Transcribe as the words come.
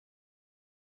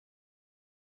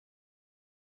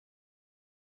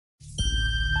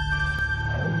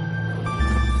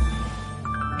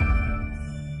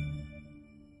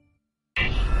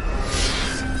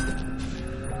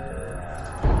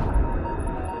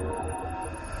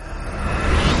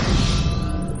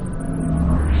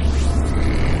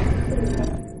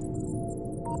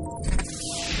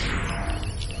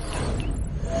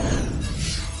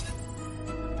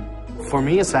For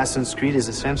me, Assassin's Creed is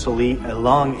essentially a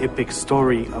long, epic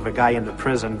story of a guy in the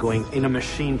prison going in a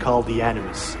machine called the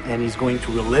Animus, and he's going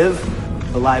to relive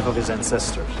the life of his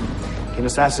ancestors. In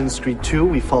Assassin's Creed 2,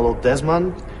 we follow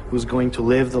Desmond, who's going to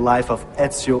live the life of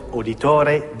Ezio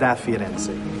Auditore da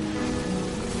Firenze.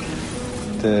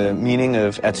 The meaning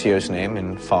of Ezio's name,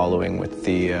 in following with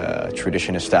the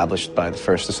tradition established by the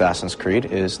first Assassin's Creed,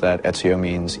 is that Ezio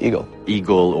means eagle.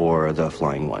 Eagle, or the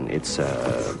flying one. Its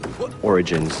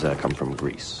origins come from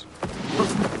Greece.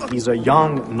 He's a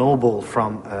young noble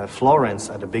from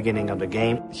Florence at the beginning of the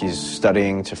game. He's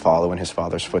studying to follow in his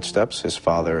father's footsteps. His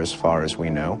father, as far as we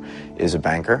know, is a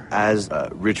banker. As a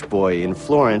rich boy in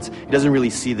Florence, he doesn't really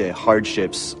see the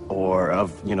hardships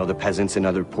of the peasants and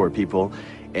other poor people.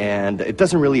 And it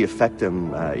doesn't really affect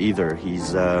him either.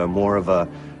 He's more of a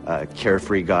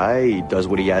carefree guy. He does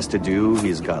what he has to do.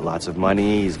 He's got lots of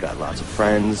money. He's got lots of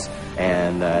friends.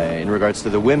 And in regards to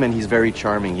the women, he's very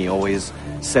charming. He always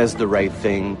says the right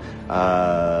thing,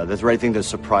 the right thing to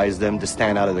surprise them, to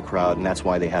stand out of the crowd. And that's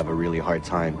why they have a really hard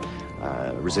time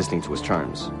resisting to his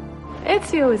charms.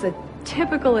 Ezio is a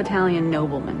typical Italian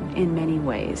nobleman in many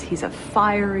ways. He's a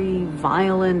fiery,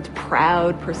 violent,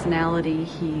 proud personality.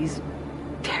 He's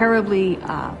terribly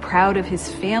proud of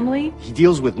his family. He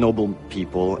deals with noble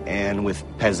people and with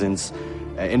peasants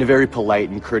in a very polite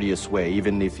and courteous way,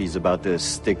 even if he's about to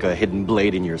stick a hidden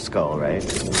blade in your skull, right?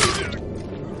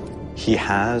 He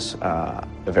has a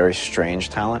very strange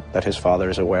talent that his father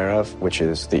is aware of, which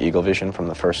is the eagle vision from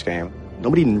the first game.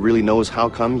 Nobody really knows how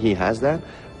come he has that,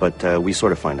 but we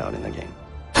sort of find out in the game.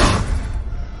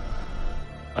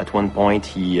 At one point,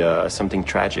 something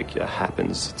tragic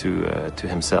happens to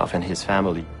himself and his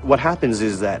family. What happens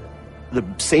is that the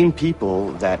same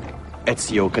people that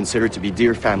Ezio considered to be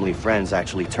dear family friends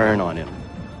actually turn on him.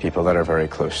 People that are very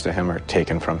close to him are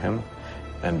taken from him,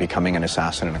 and becoming an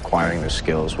assassin and acquiring those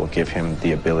skills will give him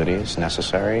the abilities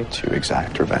necessary to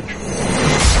exact revenge.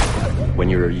 When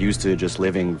you're used to just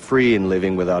living free and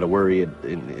living without a worry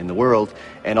in the world,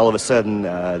 and all of a sudden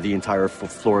the entire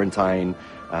Florentine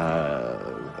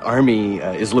army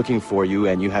is looking for you,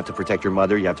 and you have to protect your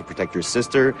mother, you have to protect your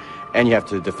sister, and you have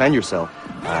to defend yourself,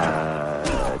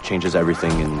 changes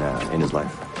everything in his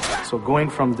life. So going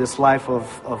from this life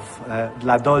of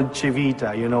la dolce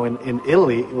vita, in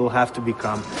Italy, it will have to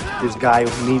become this guy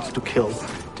who needs to kill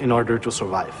in order to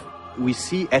survive. We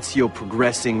see Ezio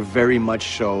progressing very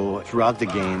much so throughout the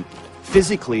game,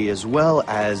 physically as well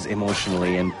as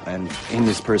emotionally and in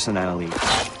his personality.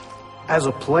 As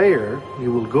a player,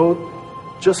 you will go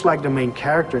just like the main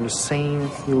character, in the same,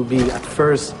 he will be at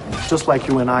first just like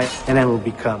you and I, and then will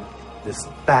become this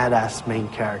badass main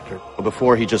character.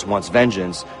 Before he just wants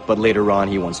vengeance, but later on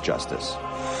he wants justice.